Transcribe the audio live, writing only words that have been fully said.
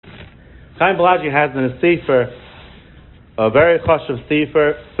Chaim Balaji has in his sefer, a very chashuv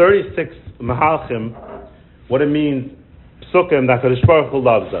sefer, 36 mahalchim, what it means, psukim, that HaKadosh Baruch Hu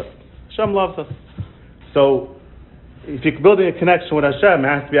loves us. Hashem loves us. So, if you're building a connection with Hashem, it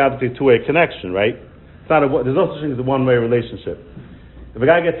has to be obviously a two-way connection, right? There's no such thing as a one-way relationship. If a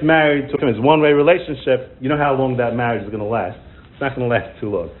guy gets married to his one-way relationship, you know how long that marriage is going to last. It's not going to last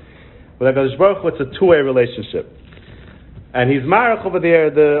too long. But HaKadosh Baruch Hu, it's a two-way relationship. And he's marach over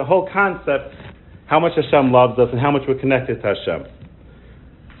there, the whole concept, how much Hashem loves us and how much we're connected to Hashem.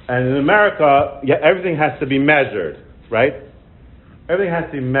 And in America, everything has to be measured, right? Everything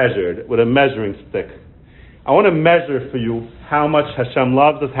has to be measured with a measuring stick. I want to measure for you how much Hashem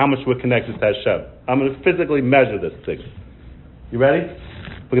loves us, how much we're connected to Hashem. I'm going to physically measure this thing. You ready?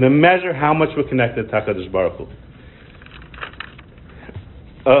 We're going to measure how much we're connected to HaKadosh Baruch Hu.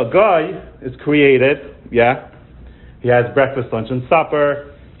 A guy is created, yeah? He has breakfast, lunch, and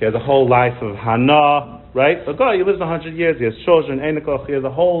supper. He has a whole life of Hana, right? A guy, he lives 100 years. He has children, Einokoch. He has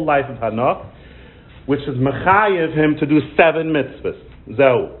a whole life of Hana, which is mechayev him to do 7 mitzvahs.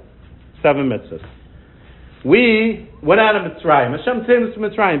 Zeu. 7 mitzvahs. We went out of Mitzrayim. Hashem saved us from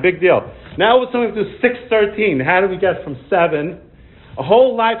Mitzrayim. Big deal. Now we're going to do 613. How do we get from 7? A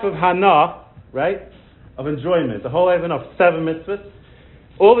whole life of Hana, right? Of enjoyment. A whole life of 7 mitzvahs.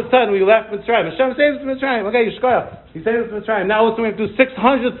 All of a sudden, we left Mitzrayim. Hashem saved us from Mitzrayim. Okay, Yishkoyach. He saved us from Mitzrayim. Now we're going to do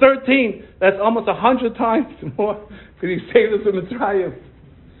 613. That's almost 100 times more because he saved us from Mitzrayim.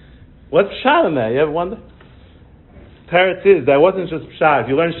 What's pshat in that? You ever wonder? Teretz is, that wasn't just pshat. If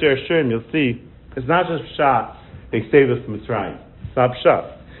you learn shiurim, you'll see, it's not just pshat, they saved us from Mitzrayim. It's not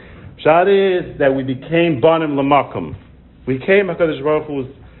pshat. Pshat is that we became banim lamakum. We came HaKadosh Baruch Hu's,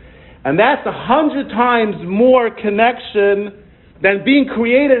 and that's 100 times more connection than being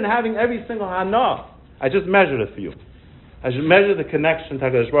created and having every single hana. I just measured it for you. I just measured the connection to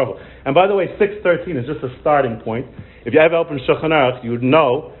HaKadosh Baruch Hu. And by the way, 613 is just a starting point. If you ever open Shulchan Aruch, you would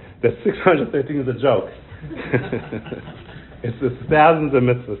know that 613 is a joke. it's thousands of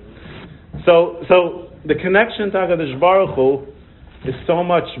mitzvahs. So the connection to HaKadosh Baruch Hu is so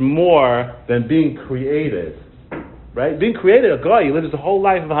much more than being created. Right? Being created, a guy, he lives the whole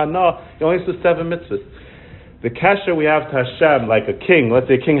life of hana, he only does 7 mitzvahs. The kesher we have to Hashem, like a king. Let's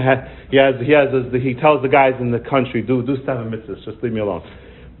say a king he tells the guys in the country, do 7 mitzvahs, just leave me alone.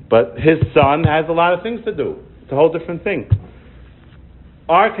 But his son has a lot of things to do. It's a whole different thing.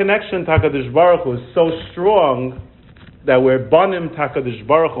 Our connection to HaKadosh Baruch Hu is so strong that we're banim to HaKadosh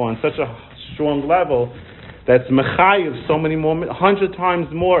Baruch Hu on such a strong level that's mechayev so many more, 100 times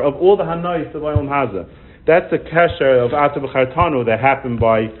more of all the hanayis of Olam Hazeh. That's the kesher of Ata B'chartanu that happened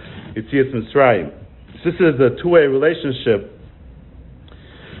by Yetzias Mitzrayim. This is a two-way relationship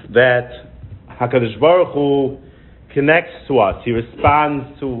that HaKadosh Baruch Hu connects to us. He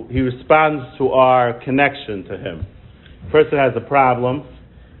responds to our connection to Him. A person has a problem.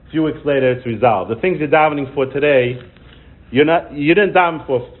 A few weeks later, it's resolved. The things you're davening for today, you didn't daven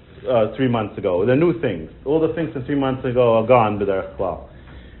for 3 months ago. They're new things. All the things from 3 months ago are gone, b'derech klal.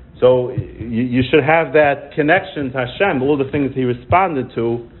 So you should have that connection to Hashem. All the things He responded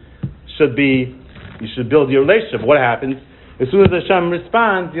to you should build your relationship. What happens? As soon as Hashem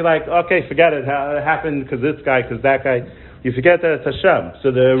responds, you're like, okay, forget it. It happened because this guy, because that guy. You forget that it's Hashem. So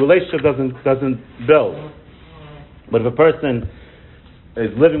the relationship doesn't build. But if a person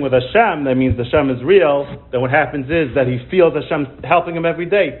is living with Hashem, that means Hashem is real, then what happens is that he feels Hashem helping him every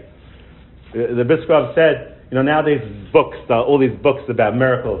day. The Biskrov said, nowadays books, all these books about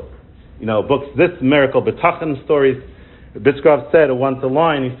miracles, books, this miracle, Bitachon stories. Biskrov said once a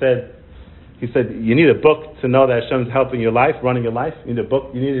line, he said, you need a book to know that Hashem is helping your life, running your life. You need a book.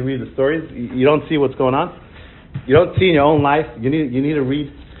 You need to read the stories. You don't see what's going on. You don't see in your own life. You need to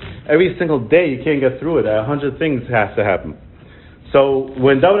read. Every single day you can't get through it. 100 things has to happen. So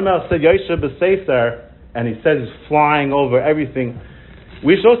when David Melech said Yoshe B'Seiser, and he says he's flying over everything,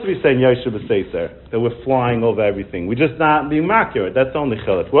 we're supposed to be saying Yoshe B'Seiser, that we're flying over everything. We're just not being accurate. That's only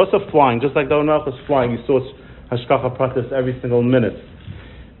chilek. We're also flying, just like David Melech was flying. He saw Hashkacha Pratis every single minute.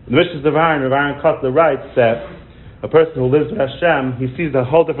 The Mishnah of Rav Aaron Kotler writes that a person who lives with Hashem, he sees a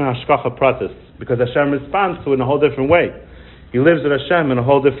whole different Hashkacha Pratis, because Hashem responds to it in a whole different way. He lives with Hashem in a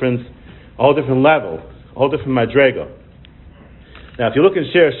whole different level, a whole different madrega. Now, if you look in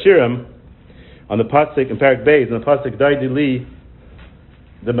shiurim, on the pasuk in Parak Beis, on the pasuk Daidi Li,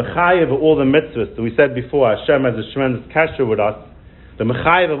 the mechayev of all the mitzvahs that we said before, Hashem has a tremendous kasher with us. The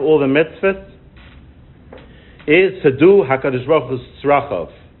mechayev of all the mitzvahs is to do HaKadosh Baruch Hu's tzrachov.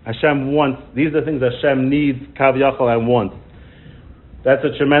 Hashem wants. These are the things that Hashem needs, kav yachol, and wants. That's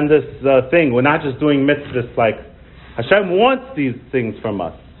a tremendous thing. We're not just doing mitzvahs like Hashem wants these things from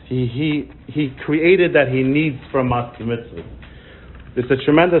us. He created that He needs from us the mitzvah. It's a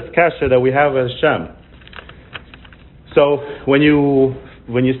tremendous kasha that we have with Hashem. So when you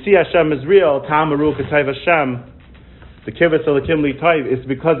see Hashem is real, Ta'amaru K'Tayv Hashem, the Kibbutz Elokim Li Tayv, it's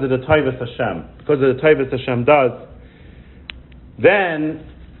because of the Tayvus Hashem. Because of the Tayvus Hashem does. Then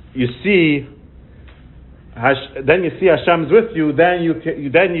you see Hashem is with you. Then you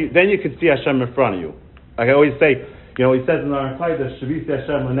can see Hashem in front of you. Like I always say, he says in our Tayvus, Shavisi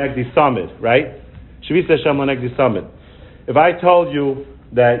Hashem L'Negdi Samid, right? Shavisi Hashem L'Negdi Samid. If I told you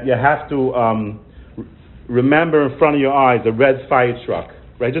that you have to remember in front of your eyes a red fire truck,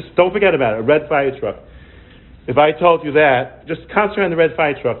 right? Just don't forget about it, a red fire truck. If I told you that, just concentrate on the red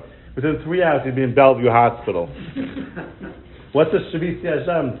fire truck. Within 3 hours, you'd be in Bellevue Hospital. What's this Shavisi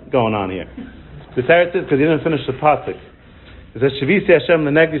Hashem going on here? The Teretz is because he didn't finish the pasuk. It says Shavisi Hashem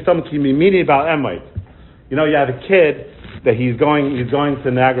L'Negdi Samid Ki Mimini Bal Emait. You have a kid that he's going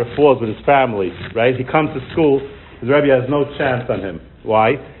to Niagara Falls with his family, right? He comes to school. His Rebbe has no chance on him.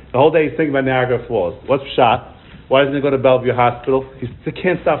 Why? The whole day he's thinking about Niagara Falls. What's shot? Why doesn't he go to Bellevue Hospital? He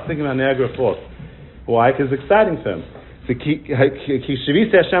can't stop thinking about Niagara Falls. Why? Because it's exciting for him. Because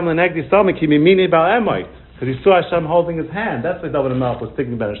he saw Hashem holding his hand. That's why David HaMelech was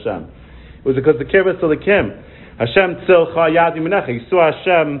thinking about Hashem. It was because the Kibbutz Elokim. Hashem tzilcha yad yimenecha. He saw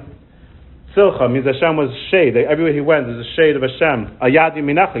Hashem. Tzilcha means Hashem was shade. Everywhere he went, there's a shade of Hashem. Yad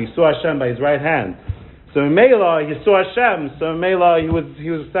yimenecha. He saw Hashem by his right hand. So in Mela, he saw Hashem. So in Mela, he was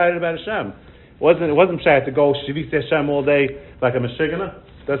excited about Hashem. It wasn't pshat to go Shivisi Hashem all day like a Meshigana.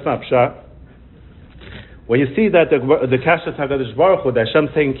 That's not pshat. When you see that the Kashat HaKadosh Baruch Hu, that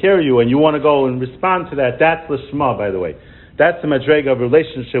Hashem's taking care of you, and you want to go and respond to that, that's Lishma, by the way. That's the madrega of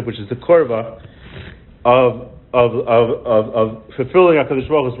relationship, which is the kurva of fulfilling HaKadosh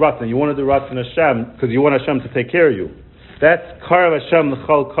Baruch Hu's Ratzon. You want to do Ratzon Hashem because you want Hashem to take care of you. That's Karav Hashem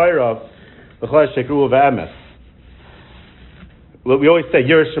L'chol Kairav. We always say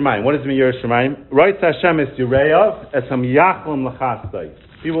Yiras Shamayim. What does it mean Yiras Shamayim? Right, Hashem is Yireyav as Ham Yachlam L'chasdai.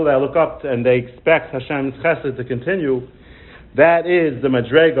 People that look up and they expect Hashem's Chesed to continue. That is the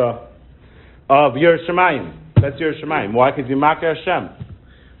madrega of Yiras Shamayim. That's Yiras Shamayim. Why? Because you makar Hashem.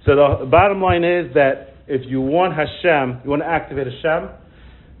 So the bottom line is that if you want Hashem, you want to activate Hashem,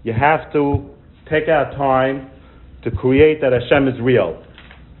 you have to take out time to create that Hashem is real.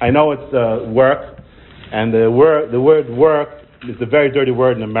 I know it's work, and the word work is a very dirty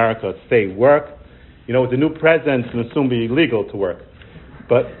word in America. Say work. With the new president, it's going to soon be illegal to work.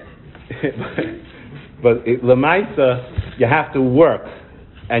 But Lamaisa, you have to work,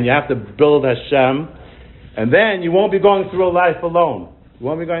 and you have to build Hashem, and then you won't be going through life alone. You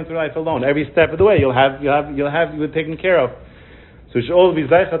won't be going through life alone. Every step of the way, you'll have you taken care of. So you should always be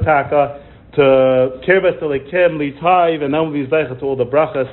zeichataka to kirbas elikim litayv, and then we'll be zeichat to all the brachas